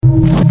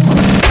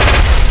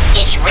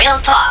Real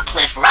Talk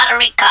with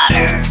Roderick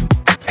Carter.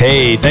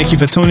 Hey, thank you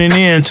for tuning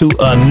in to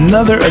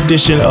another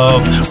edition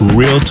of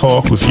Real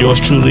Talk with yours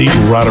truly,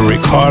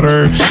 Roderick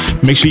Carter.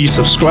 Make sure you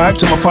subscribe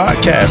to my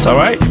podcast, all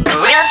right?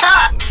 Real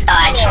Talk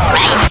starts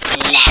right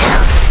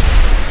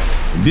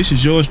now. This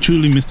is yours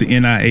truly, Mr.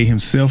 NIA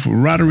himself,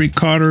 Roderick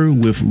Carter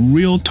with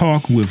Real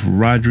Talk with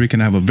Roderick,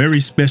 and I have a very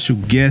special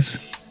guest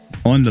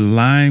on the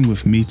line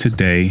with me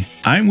today.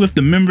 I'm with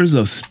the members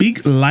of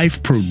Speak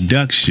Life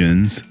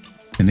Productions,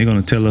 and they're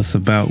going to tell us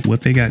about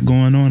what they got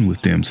going on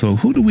with them. So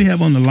who do we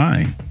have on the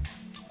line?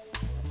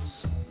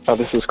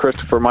 This is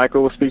Christopher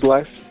Michael with Speak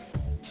Life.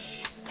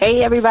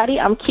 Hey, everybody.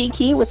 I'm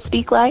Kiki with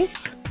Speak Life.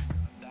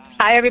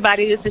 Hi,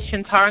 everybody. This is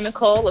Shantara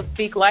Nicole of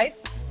Speak Life.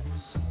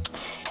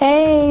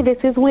 Hey, this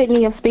is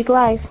Whitney of Speak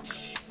Life.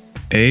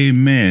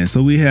 Amen.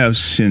 So we have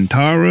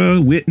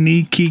Shantara,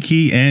 Whitney,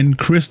 Kiki, and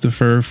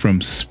Christopher from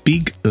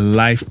Speak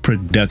Life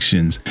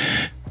Productions.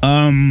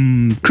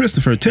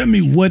 Christopher, tell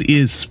me, what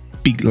is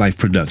Speak Life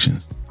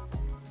Productions?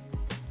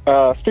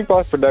 Speak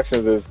Life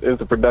Productions is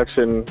the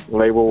production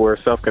label. We're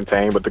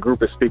self-contained, but the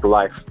group is Speak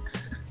Life.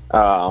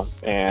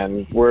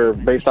 And we're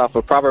based off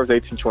of Proverbs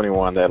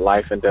 18:21, that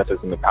life and death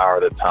is in the power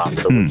of the tongue.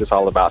 So we're just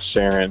all about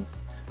sharing,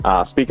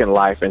 speaking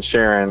life and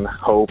sharing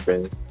hope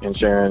and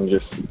sharing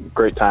just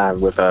great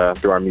time with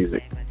through our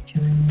music.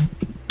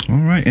 All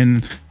right.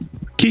 And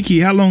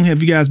Kiki, how long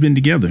have you guys been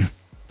together?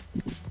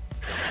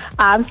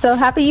 I'm so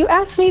happy you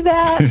asked me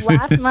that.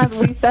 Last month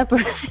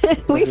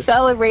we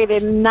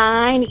celebrated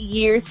 9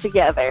 years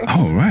together.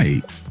 All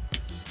right.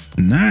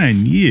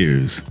 9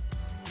 years.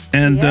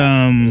 And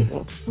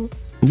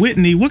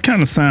Whitney, what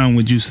kind of sound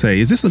would you say?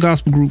 Is this a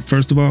gospel group,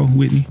 first of all,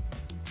 Whitney?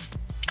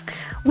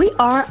 We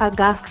are a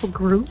gospel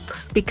group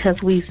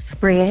because we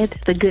spread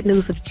the good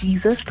news of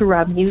Jesus through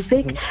our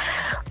music.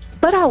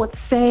 But I would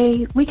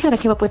say we kind of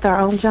came up with our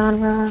own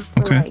genre.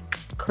 Okay.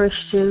 Like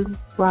Christian,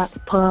 rock,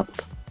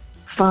 pop,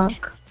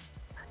 funk.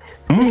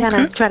 Oh, we kind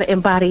of try to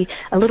embody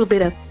a little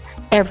bit of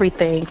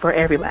everything for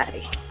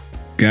everybody.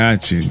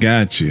 Gotcha.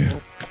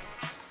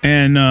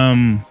 And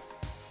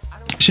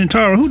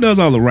Shantara, who does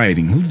all the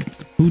writing?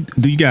 Who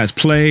do you guys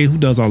play? Who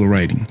does all the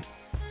writing?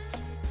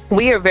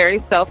 We are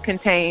very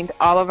self-contained.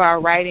 All of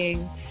our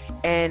writing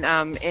and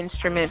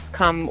instruments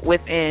come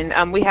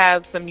within. We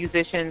have some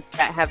musicians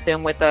that have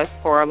been with us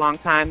for a long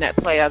time that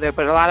play other,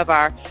 but a lot of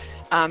our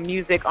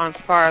music, on as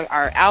far as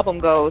our album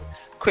goes,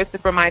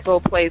 Christopher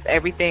Michael plays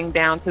everything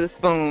down to the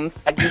spoons.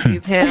 I just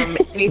give him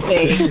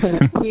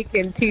anything. He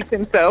can teach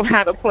himself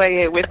how to play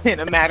it within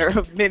a matter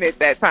of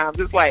minutes at times.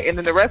 It's like, and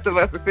then the rest of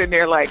us are sitting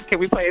there like, can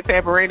we play a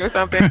tambourine or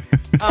something?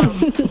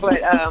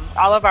 But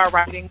all of our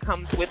writing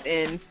comes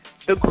within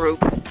the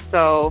group.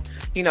 So,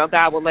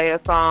 God will lay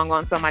a song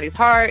on somebody's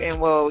heart and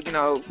we'll,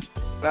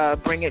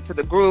 bring it to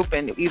the group,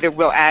 and either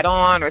we'll add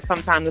on or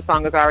sometimes the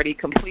song is already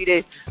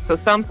completed. So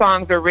some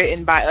songs are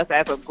written by us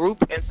as a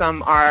group and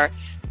some are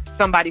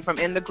somebody from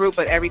in the group,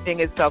 but everything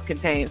is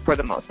self-contained for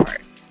the most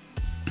part.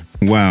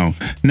 Wow.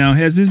 Now,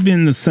 has this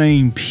been the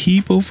same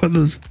people for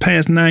the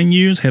past 9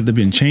 years? Have there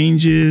been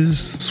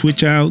changes,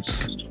 switch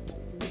outs?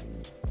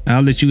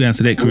 I'll let you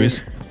answer that,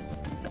 Chris.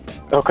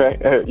 Okay.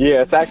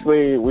 It's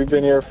actually, we've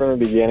been here from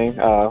the beginning.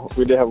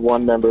 We did have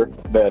one member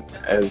that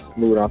has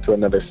moved on to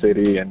another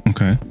city and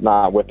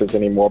not with us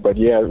anymore. But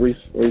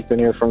we've been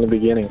here from the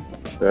beginning,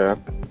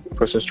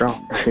 pushing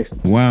strong.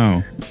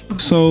 Wow.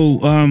 So,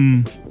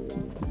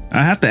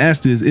 I have to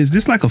ask this, is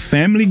this like a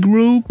family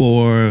group,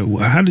 or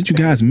how did you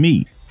guys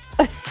meet?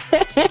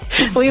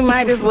 We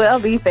might as well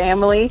be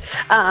family.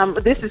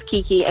 This is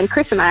Kiki, and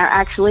Chris and I are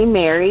actually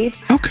married.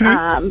 Okay.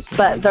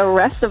 But the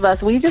rest of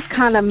us, we just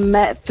kind of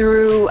met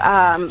through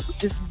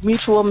just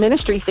mutual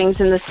ministry things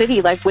in the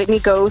city. Like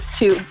Whitney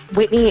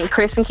and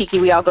Chris and Kiki,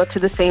 we all go to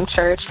the same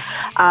church.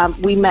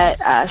 We met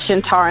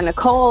Shantara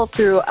Nicole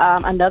through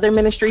another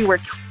ministry where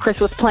Chris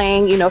was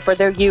playing, for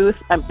their youth.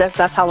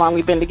 That's how long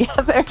we've been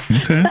together.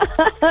 Okay.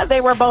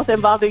 They were both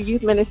involved in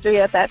youth ministry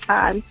at that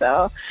time.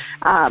 So,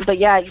 but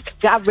yeah,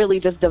 God really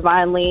just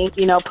divinely,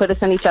 put us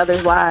in each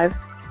other's lives.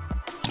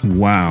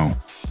 Wow.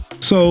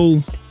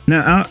 So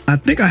now I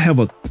think I have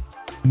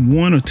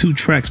 1 or 2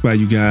 tracks by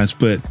you guys,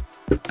 but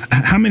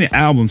how many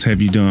albums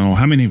have you done, or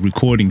how many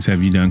recordings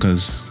have you done?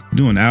 Because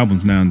doing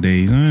albums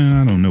nowadays,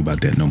 I don't know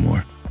about that no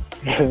more.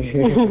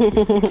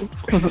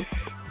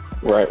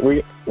 Right.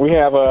 We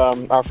have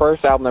our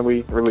first album that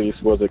we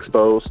released was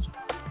Exposed,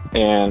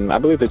 and I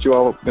believe that you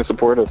all can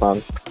support us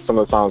on some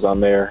of the songs on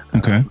there.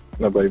 Okay.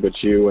 Nobody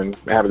But You and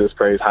Have This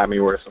Praise, Hide Me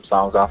were some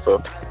songs off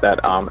of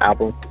that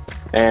album.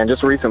 And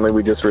just recently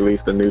we just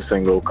released a new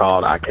single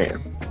called I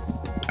Can.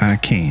 I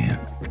Can.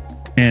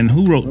 And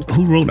who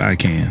wrote I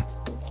Can?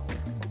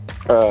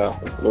 The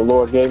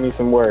Lord gave me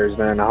some words,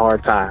 man, a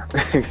hard time.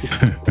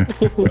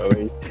 So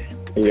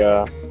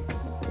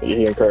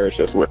he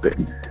encouraged us with it.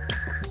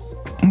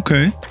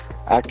 Okay.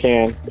 I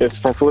Can. It's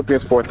from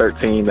Philippians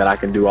 4:13 that I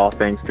can do all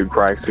things through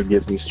Christ who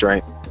gives me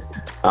strength.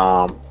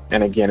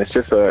 And again, it's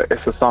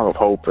a song of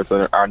hope. It's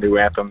our new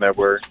anthem that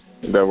we're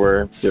that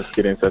we're just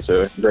getting such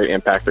a great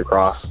impact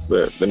across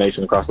the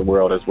nation, across the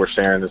world as we're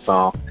sharing the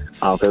song.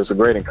 Because it's a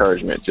great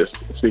encouragement, just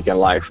speaking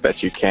life,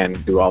 that you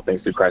can do all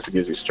things through Christ who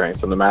gives you strength.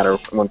 So no matter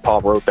when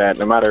Paul wrote that,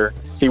 no matter,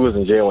 he was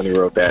in jail when he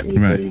wrote that, and he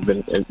said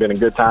it's been in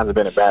good times and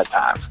been in bad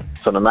times.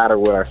 So no matter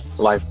what our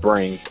life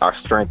brings, our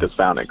strength is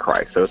found in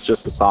Christ. So it's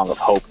just a song of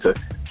hope to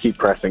keep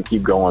pressing,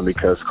 keep going,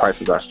 because Christ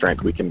is our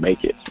strength. We can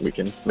make it. We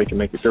can make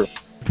it through.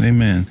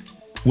 Amen.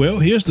 Well,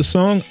 here's the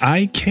song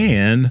I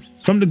Can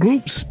from the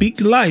group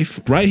Speak Life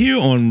right here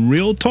on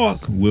Real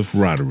Talk with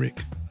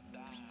Roderick.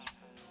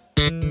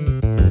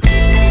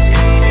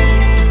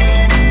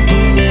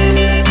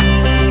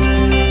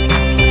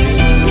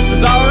 This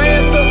is our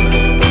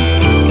anthem.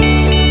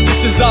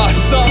 This is our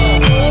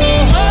song.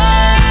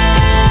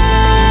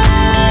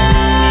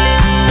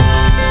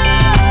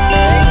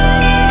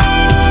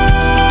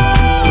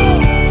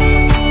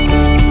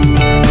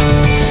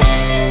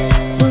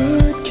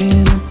 What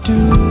can I do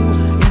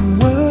and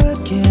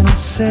what can I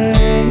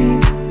say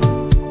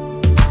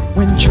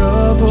when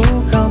trouble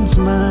comes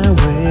my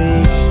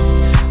way?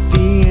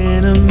 The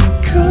enemy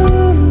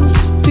comes to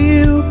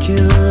steal,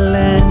 kill,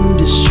 and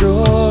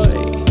destroy,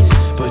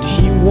 but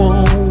he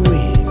won't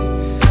win.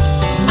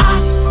 I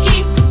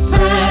keep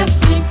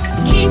pressing,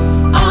 keep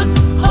on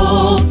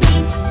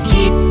hoping,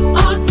 keep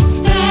on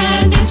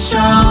standing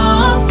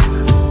strong.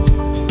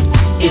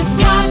 If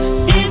God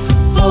is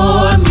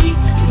for me,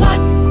 what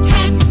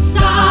can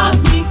stop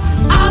me?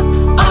 I've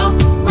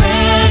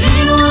already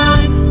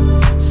won.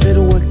 Said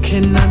what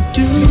can I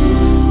do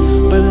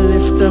but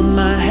lift up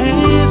my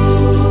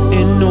hands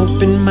and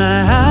open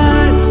my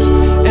eyes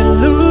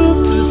and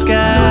look to the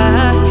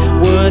sky.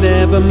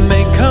 Whatever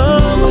may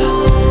come,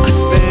 I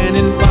stand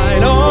and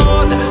fight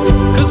on,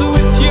 'cause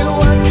with you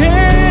I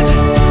can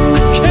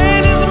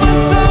is my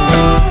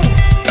song.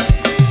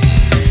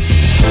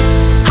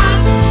 I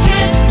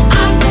can,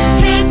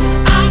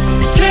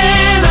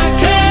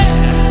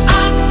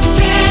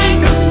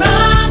 'cause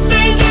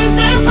nothing is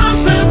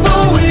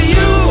impossible with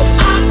you.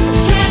 I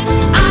can,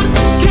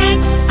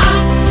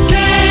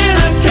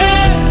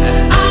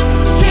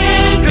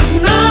 'cause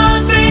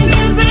nothing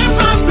is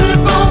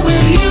impossible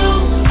with you.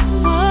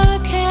 What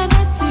can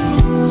I do?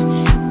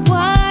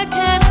 What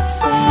can I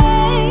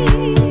say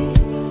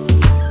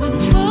when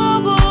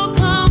trouble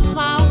comes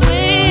my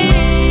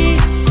way?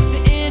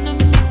 The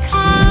enemy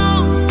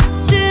comes to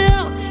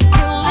steal,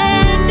 kill,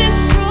 and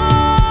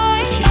destroy.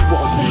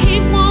 He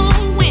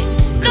won't win.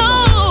 No.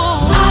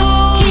 I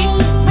keep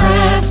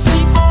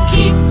pressing,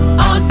 keep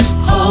on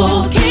holding,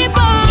 just keep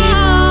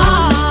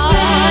on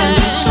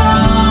standing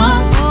strong.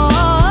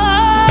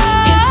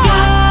 If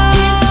God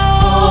is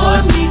for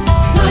me,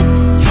 what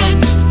can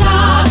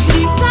stop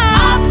me?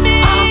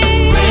 I've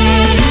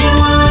already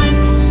won.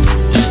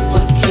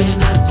 What can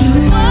I do?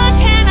 What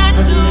can I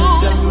do?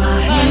 Lift up my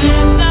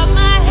hands,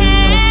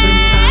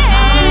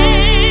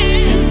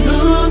 and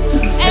look to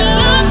the sky.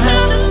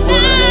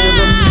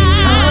 Whatever may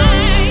come,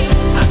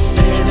 I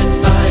stand and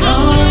fight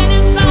on.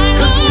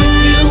 'Cause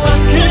with you I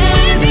can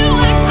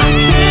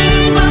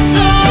is my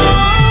song.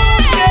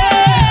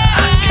 Yeah,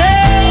 I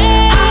can,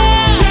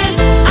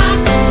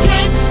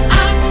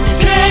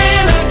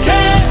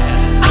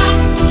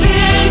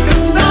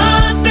 'cause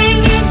nothing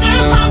is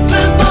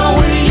impossible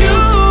with you.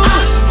 I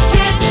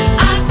can,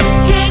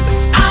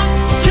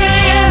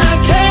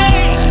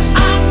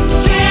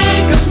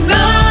 'cause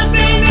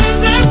nothing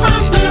is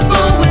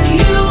impossible with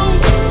you.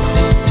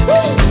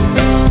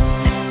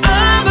 I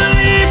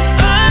believe,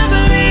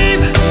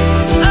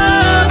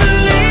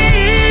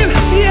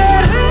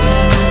 yeah.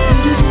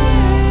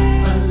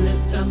 I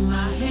lift up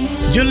my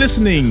hands. You're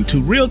listening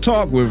to Real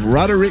Talk with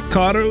Roderick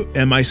Carter,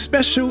 and my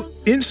special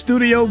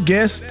in-studio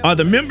guests are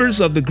the members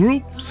of the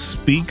group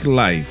Speak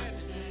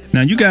Life.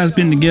 Now, you guys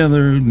been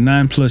together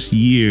 9+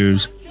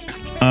 years.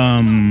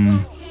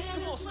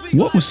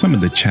 What were some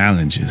of the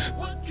challenges?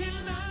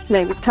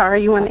 Maybe Tara,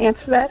 you want to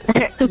answer that?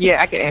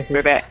 Yeah, I can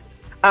answer that.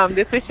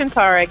 This is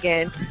Shantara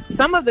again.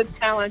 Some of the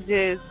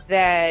challenges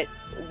that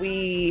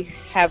we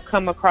have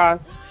come across,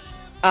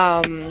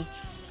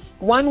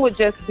 one would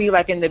just be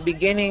like in the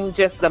beginning,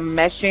 just the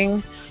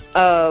meshing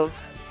of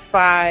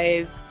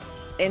 5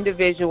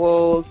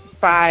 individuals,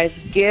 5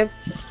 gifts,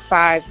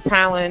 5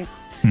 talents,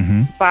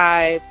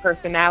 5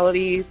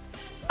 personalities,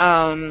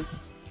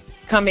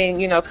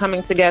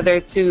 coming together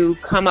to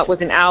come up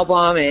with an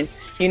album. And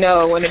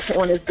when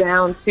it's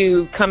down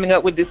to coming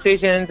up with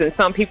decisions, and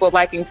some people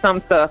liking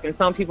some stuff and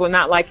some people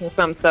not liking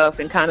some stuff,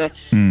 and kind of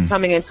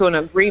coming into an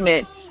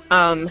agreement.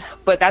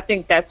 But I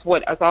think that's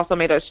what has also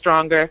made us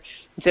stronger,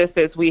 just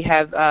as we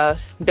have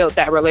built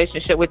that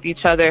relationship with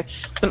each other.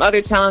 Some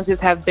other challenges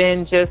have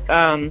been just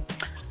when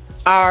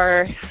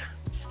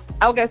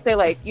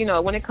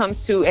it comes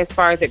to as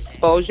far as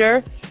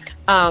exposure,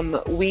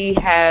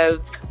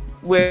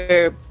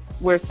 we're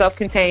we're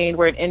self-contained,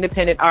 we're an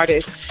independent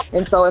artist,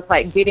 and so it's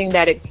like getting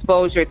that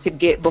exposure to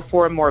get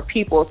before more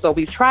people. So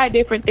we've tried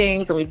different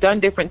things and we've done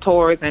different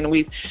tours and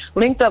we've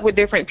linked up with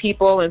different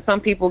people, and some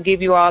people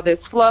give you all this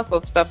fluff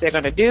of stuff they're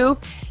going to do,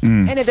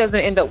 and it doesn't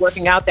end up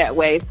working out that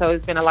way. So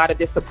it's been a lot of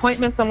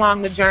disappointments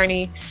along the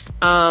journey,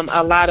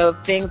 a lot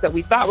of things that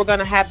we thought were going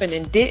to happen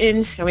and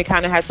didn't, and we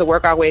kind of had to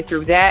work our way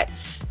through that.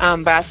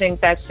 But I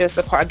think that's just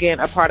a part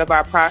of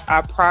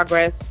our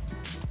progress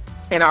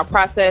and our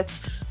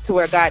process to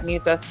where God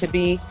needs us to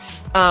be.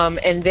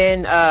 And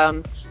then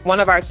one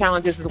of our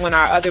challenges is when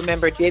our other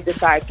member did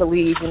decide to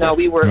leave. You know,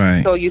 we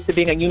were so used to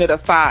being a unit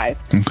of 5.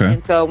 Okay.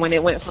 And so when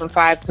it went from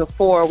 5 to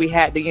 4, we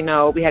had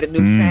to, we had a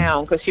new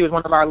sound because she was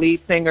one of our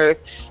lead singers.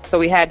 So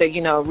we had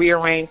to,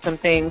 rearrange some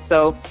things.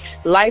 So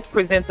life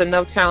presents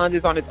enough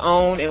challenges on its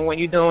own. And when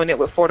you're doing it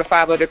with 4 to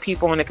 5 other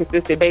people on a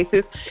consistent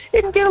basis,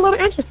 it can get a little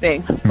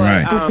interesting.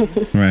 But,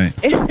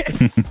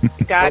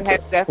 God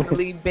has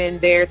definitely been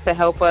there to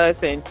help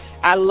us. And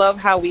I love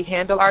how we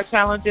handle our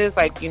challenges.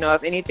 Like,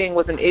 if anything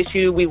was an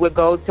issue, we would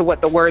go to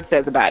what the word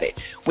says about it.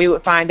 We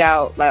would find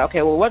out, like,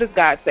 okay, well, what does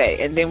God say?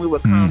 And then we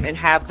would come and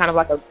have kind of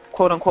like a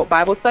quote-unquote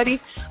Bible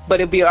study, but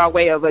it'd be our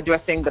way of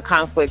addressing the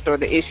conflict or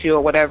the issue or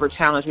whatever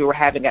challenge we were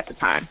having at the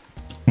time.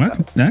 Well, I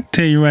can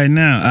tell you right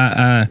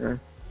now,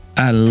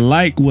 I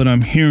like what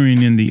I'm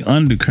hearing in the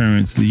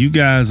undercurrents. You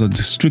guys are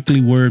just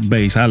strictly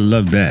word-based. I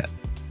love that.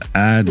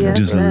 I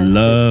just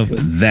love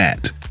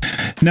that.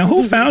 Now,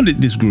 who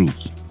founded this group?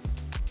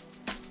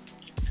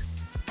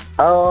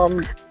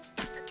 I'm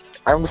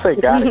gonna say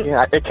God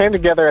again. It came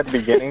together at the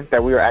beginning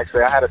that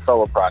I had a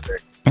solo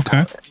project.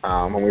 Okay.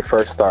 When we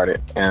first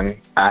started, and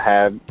I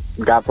had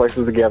got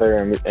places together,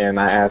 and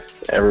I asked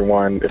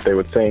everyone if they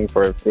would sing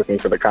with me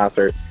for the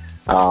concert.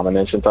 And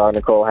then Chantal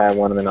Nicole had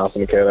one, and then also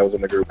Michaela that was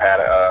in the group had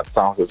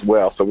songs as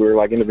well. So we were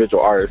like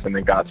individual artists, and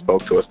then God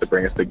spoke to us to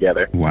bring us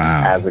together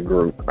as a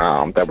group,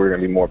 that we were going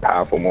to be more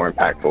powerful, more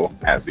impactful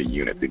as a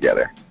unit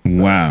together.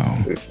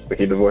 Wow. So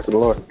heed the voice of the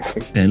Lord.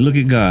 And look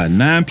at God,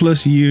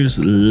 9+ years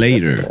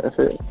later. That's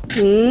it.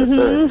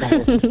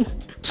 Mm-hmm.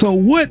 So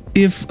what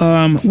is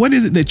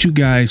it that you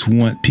guys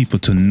want people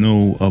to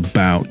know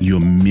about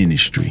your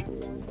ministry?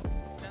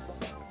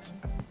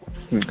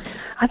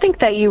 I think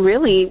that you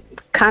really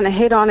kind of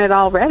hit on it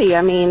already.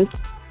 I mean,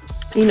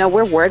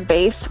 we're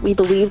word-based. We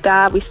believe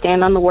God. We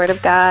stand on the word of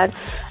God.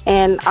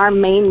 And our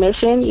main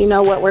mission,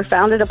 what we're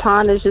founded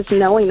upon is just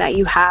knowing that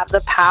you have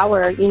the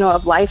power,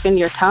 of life in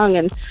your tongue.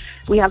 And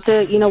we have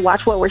to,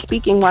 watch what we're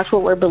speaking, watch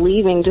what we're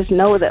believing. Just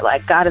know that,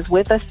 like, God is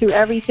with us through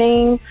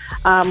everything.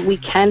 We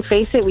can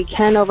face it. We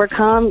can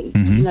overcome.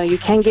 You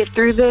can get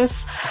through this.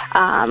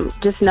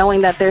 Just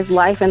knowing that there's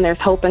life and there's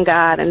hope in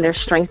God and there's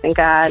strength in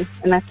God.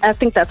 And I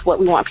think that's what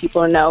we want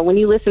people to know. When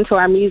you listen to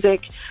our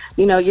music,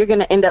 you're going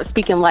to end up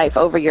speaking life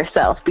over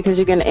yourself because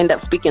you're going to end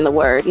up speaking the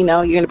word. You're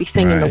going to be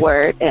singing the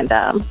word. And,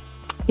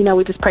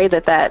 we just pray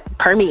that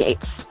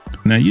permeates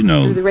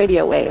through the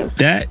radio waves.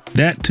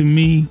 That to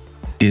me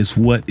is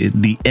what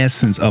the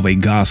essence of a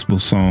gospel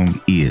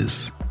song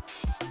is.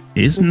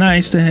 It's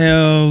nice to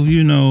have,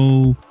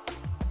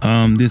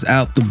 this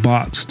out the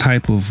box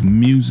type of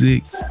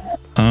music.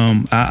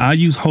 I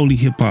use holy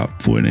hip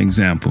hop for an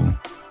example.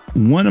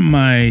 One of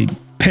my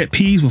pet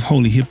peeves with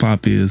holy hip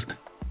hop is,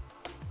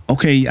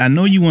 okay, I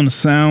know you want to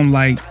sound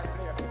like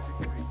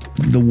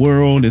the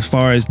world as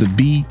far as the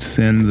beats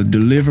and the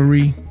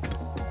delivery,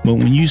 but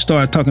when you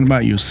start talking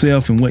about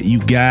yourself and what you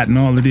got and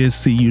all of this,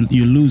 see,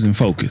 you're losing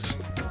focus.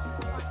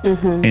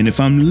 And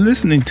if I'm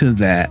listening to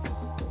that,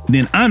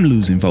 then I'm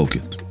losing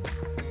focus.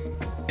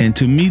 And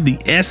to me, the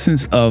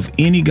essence of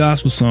any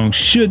gospel song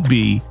should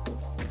be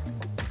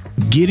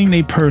getting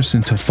a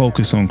person to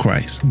focus on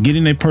Christ,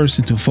 getting a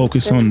person to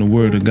focus on the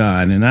word of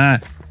God. And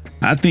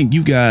I think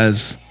you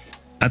guys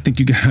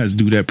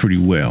do that pretty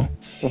well.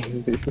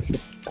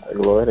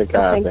 Glory to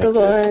God. Thank the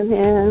Lord,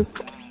 yeah.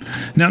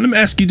 Now, let me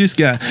ask you this,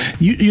 guy.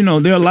 You know,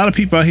 there are a lot of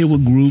people out here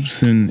with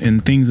groups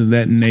and things of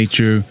that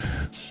nature.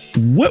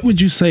 What would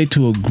you say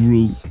to a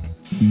group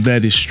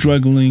that is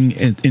struggling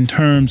in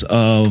terms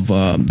of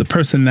the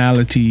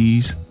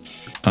personalities,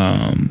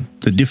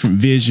 the different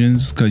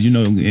visions? Because,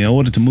 in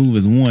order to move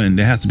as one,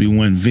 there has to be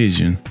one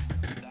vision.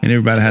 And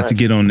everybody has to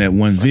get on that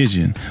one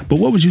vision. But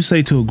what would you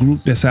say to a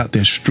group that's out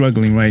there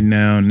struggling right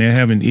now and they're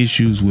having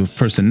issues with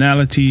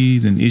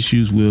personalities and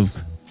issues with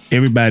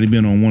everybody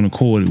being on one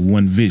accord with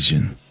one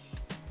vision?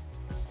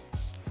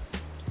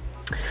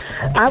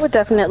 I would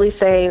definitely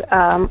say,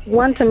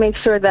 one, to make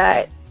sure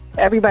that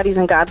everybody's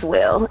in God's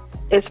will.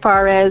 As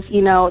far as,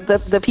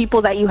 the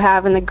people that you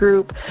have in the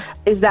group,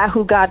 is that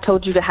who God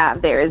told you to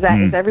have there? Is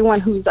is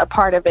everyone who's a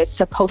part of it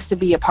supposed to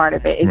be a part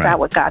of it? Is that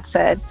what God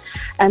said?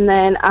 And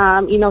then,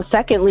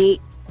 secondly,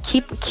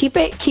 keep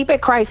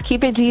it Christ,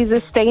 keep it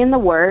Jesus, stay in the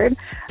Word.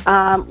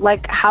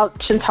 Like how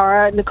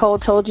Chantara Nicole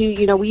told you,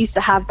 you know, we used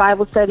to have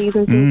Bible studies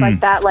and things like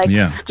that. Like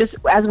just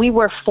as we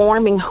were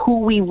forming who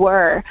we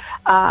were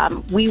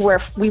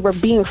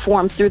being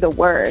formed through the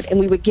Word, and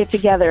we would get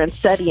together and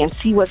study and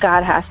see what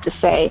God has to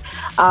say.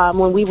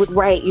 When we would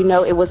write, you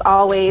know, it was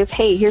always,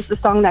 hey, here's the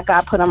song that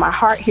God put on my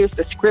heart. Here's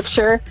the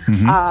scripture,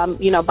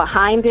 you know,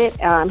 behind it.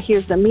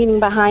 Here's the meaning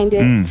behind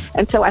it.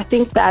 And so I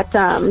think that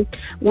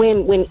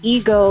when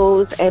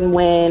egos and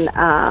when,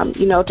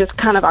 you know, just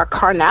kind of our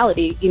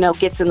carnality, you know,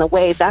 gets in the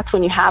way, that's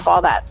when you have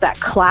all that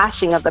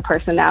clashing of the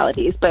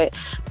personalities. But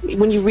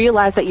when you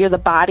realize that you're the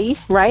body,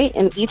 right,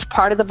 and each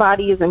part of the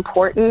body is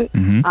important,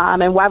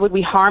 and why would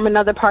we harm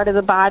another part of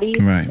the body?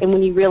 Right. And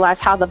when you realize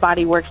how the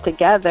body works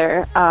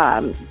together,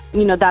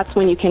 you know, that's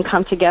when you can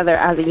come together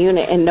as a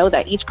unit and know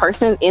that each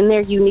person in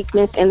their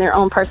uniqueness, in their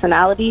own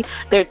personality,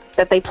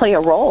 that they play a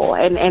role,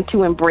 and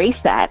to embrace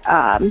that.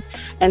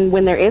 And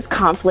when there is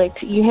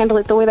conflict, you handle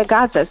it the way that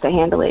God says to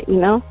handle it, you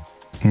know?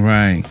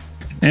 Right.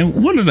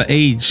 And what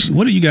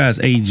are you guys'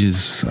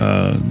 ages,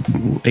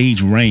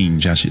 age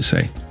range, I should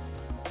say?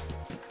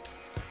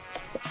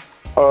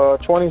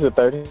 20s to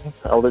 30,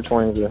 older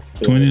 20s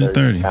to 20 to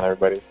 30. Kind of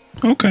everybody.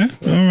 Okay.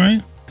 All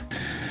right.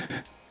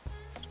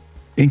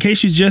 In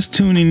case you're just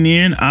tuning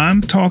in,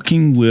 I'm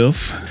talking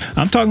with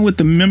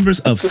the members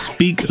of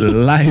Speak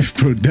Life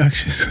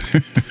Productions.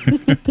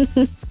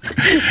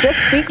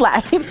 Just Speak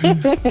Life.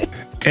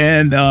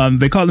 And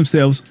they call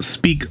themselves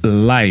Speak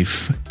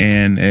Life.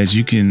 And as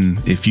you can,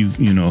 if you've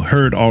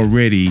heard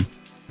already,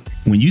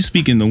 when you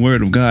speak in the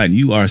Word of God,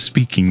 you are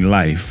speaking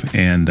life.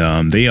 And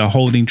they are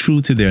holding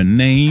true to their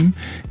name,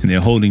 and they're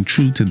holding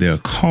true to their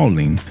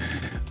calling.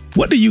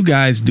 What do you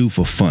guys do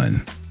for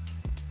fun?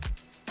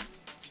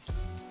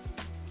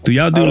 Do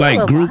y'all do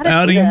like group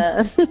outings?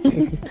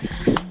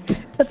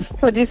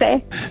 What'd you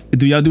say?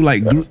 Do y'all do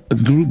like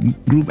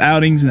group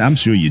outings? I'm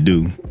sure you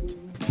do.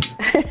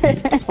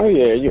 Oh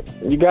yeah,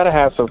 you gotta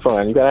have some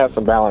fun. You gotta have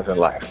some balance in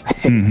life.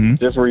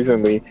 Just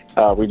recently,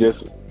 we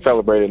just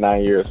celebrated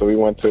 9 years, so we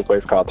went to a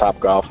place called Top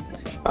Golf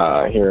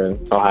here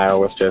in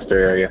Ohio, Westchester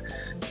area,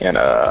 and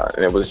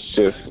it was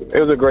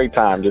a great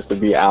time just to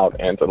be out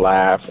and to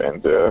laugh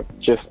and to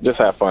just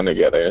have fun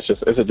together.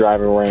 It's a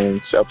driving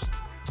range.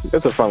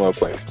 It's a fun little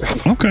place.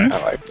 Okay.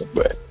 I like it,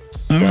 but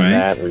all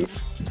right.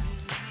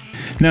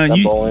 Now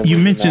you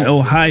mentioned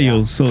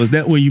Ohio, so is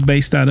that where you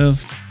based out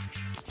of?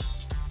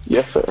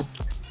 Yes, sir.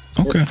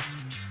 Okay.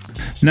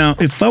 Now,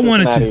 if I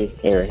wanted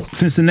to,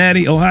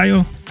 Cincinnati,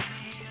 Ohio.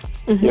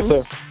 Yes,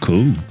 sir.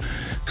 Cool.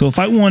 So if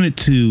I wanted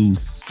to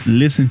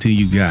listen to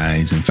you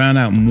guys and find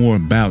out more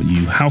about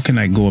you, how can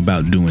I go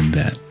about doing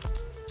that?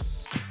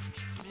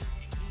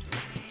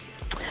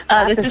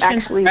 This is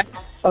actually.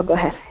 Oh, go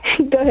ahead.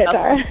 Go ahead,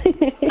 Tara.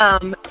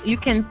 You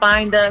can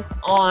find us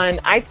on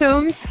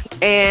iTunes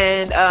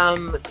and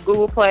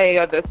Google Play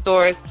or the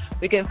stores.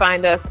 We can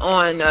find us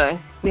on,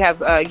 we have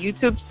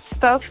YouTube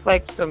stuff,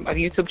 like a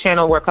YouTube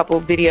channel where a couple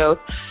of videos.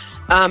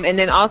 And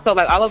then also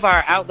like all of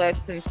our outlets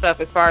and stuff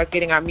as far as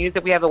getting our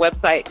music. We have a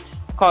website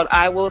called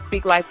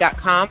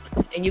iwillspeaklife.com,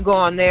 and you go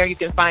on there, you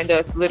can find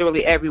us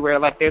literally everywhere.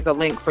 Like there's a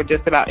link for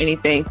just about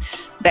anything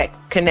that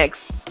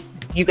connects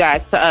you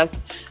guys to us.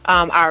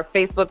 Our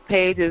Facebook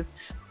page is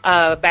 /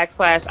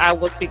 I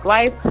Will Speak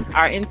Life.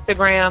 Our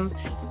Instagram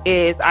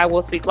is I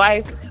Will Speak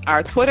Life.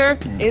 Our Twitter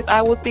is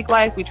I Will Speak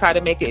Life. We try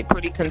to make it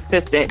pretty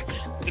consistent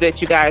so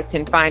that you guys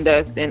can find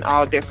us in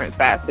all different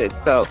facets.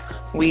 So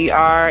we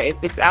are, if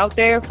it's out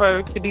there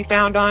to be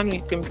found on,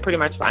 you can pretty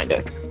much find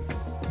us.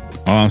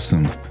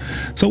 Awesome.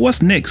 So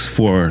what's next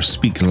for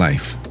Speak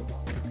Life?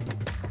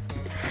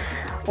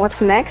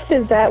 What's next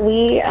is that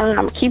we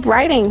keep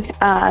writing.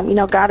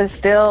 God is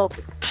still,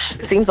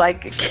 seems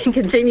like,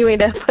 continuing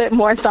to put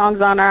more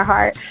songs on our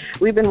heart.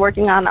 We've been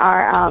working on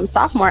our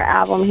sophomore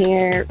album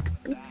here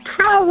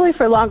probably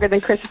for longer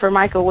than Christopher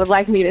Michael would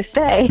like me to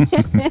say.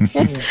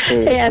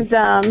 And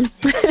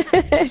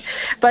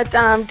but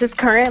just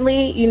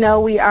currently,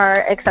 we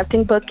are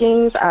accepting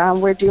bookings.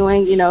 We're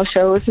doing,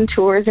 shows and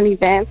tours and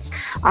events.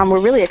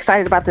 We're really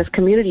excited about this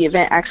community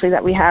event actually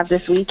that we have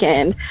this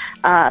weekend.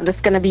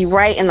 That's going to be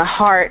right in the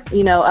heart,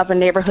 of a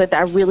neighborhood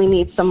that really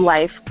needs some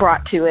life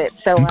brought to it.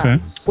 So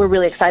we're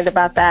really excited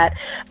about that.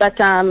 But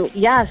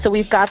so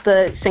we've got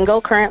the single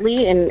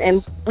currently,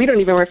 and we don't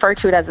even refer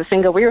to it as a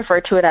single. We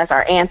refer to it as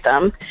our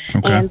anthem.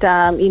 Okay. And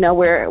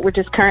we're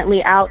just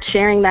currently out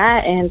sharing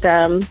that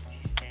and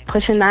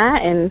pushing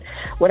that, and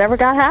whatever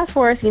God has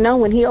for us,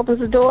 when He opens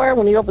the door,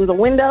 when He opens the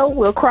window,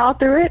 we'll crawl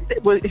through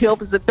it. When He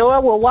opens the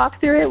door, we'll walk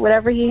through it.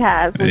 Whatever He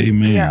has,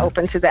 we are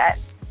open to that.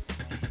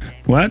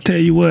 Well, I tell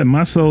you what,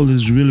 my soul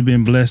has really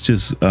been blessed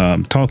just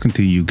talking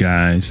to you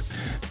guys,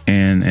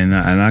 and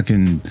I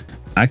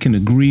can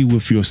agree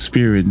with your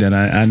spirit that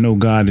I know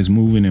God is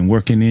moving and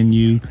working in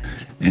you,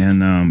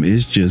 and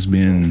it's just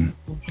been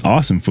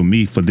awesome for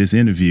me for this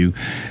interview.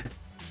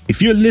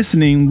 If you're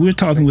listening, we're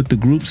talking with the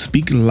group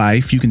Speak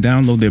Life. You can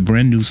download their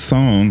brand new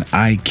song,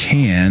 I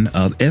Can,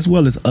 as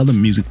well as other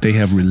music they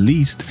have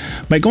released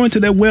by going to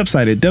their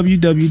website at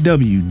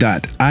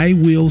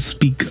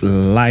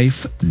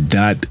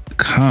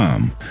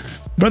www.iwillspeaklife.com.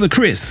 Brother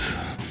Chris.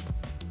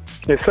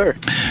 Yes, sir.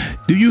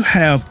 Do you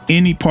have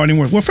any parting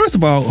words? Well, first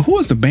of all, who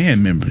is the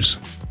band members?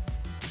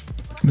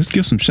 Let's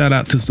give some shout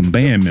out to some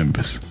band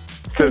members.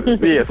 So,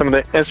 yeah, some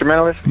of the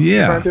instrumentalists.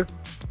 Yeah.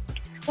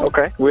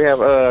 Okay. We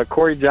have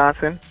Corey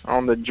Johnson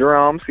on the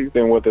drums. He's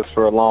been with us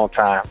for a long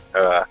time.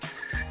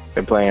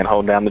 Been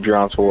holding down the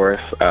drums for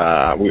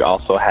us. We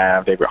also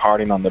have David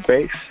Harding on the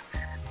bass,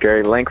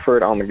 Gary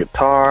Langford on the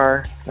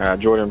guitar,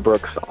 Jordan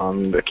Brooks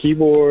on the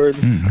keyboard,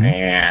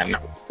 and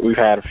we've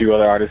had a few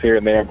other artists here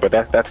and there, but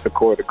that's the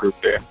core of the group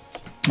there.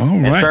 All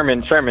right.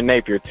 And Sherman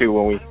Napier too,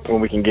 when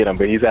we can get him,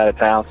 but he's out of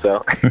town,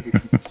 so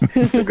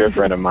he's a good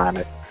friend of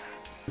mine.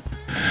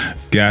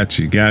 Got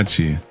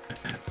you.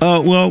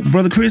 Well,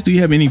 Brother Chris, do you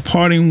have any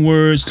parting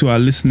words to our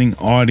listening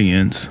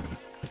audience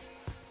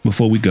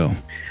before we go?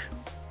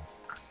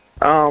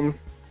 I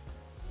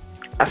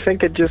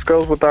think it just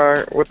goes with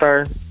our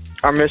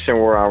mission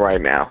we're on right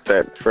now,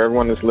 that for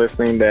everyone that's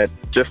listening, that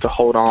just to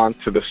hold on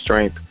to the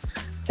strength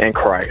in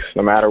Christ,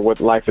 no matter what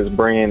life is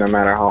bringing, no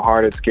matter how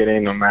hard it's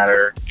getting, no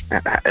matter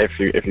if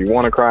you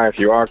want to cry, if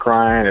you are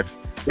crying, if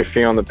you're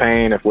feeling the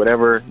pain, if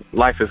whatever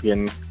life is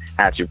getting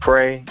at you,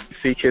 pray,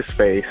 seek his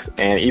face,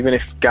 and even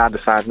if God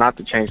decides not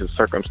to change the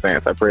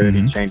circumstance, I pray that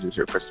he changes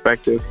your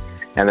perspective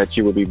and that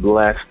you will be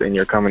blessed in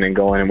your coming and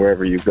going and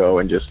wherever you go,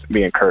 and just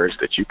be encouraged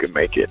that you can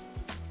make it.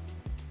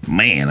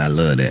 Man, I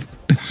love that.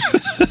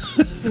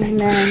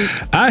 Amen.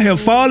 I have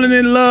fallen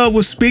in love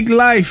with Speak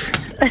Life.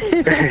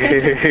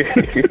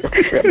 It's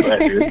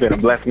been a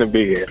blessing to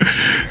be here.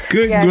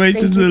 Good Yes,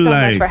 gracious thank you of so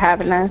life. much for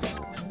having us.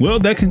 Well,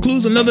 that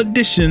concludes another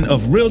edition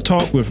of Real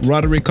Talk with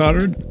Roderick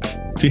Carter.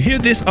 To hear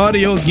this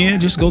audio again,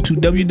 just go to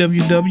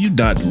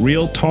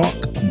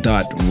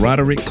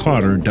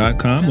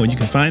www.realtalk.roderickcarter.com, or you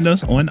can find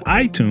us on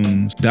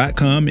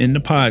iTunes.com in the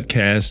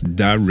podcast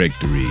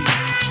directory.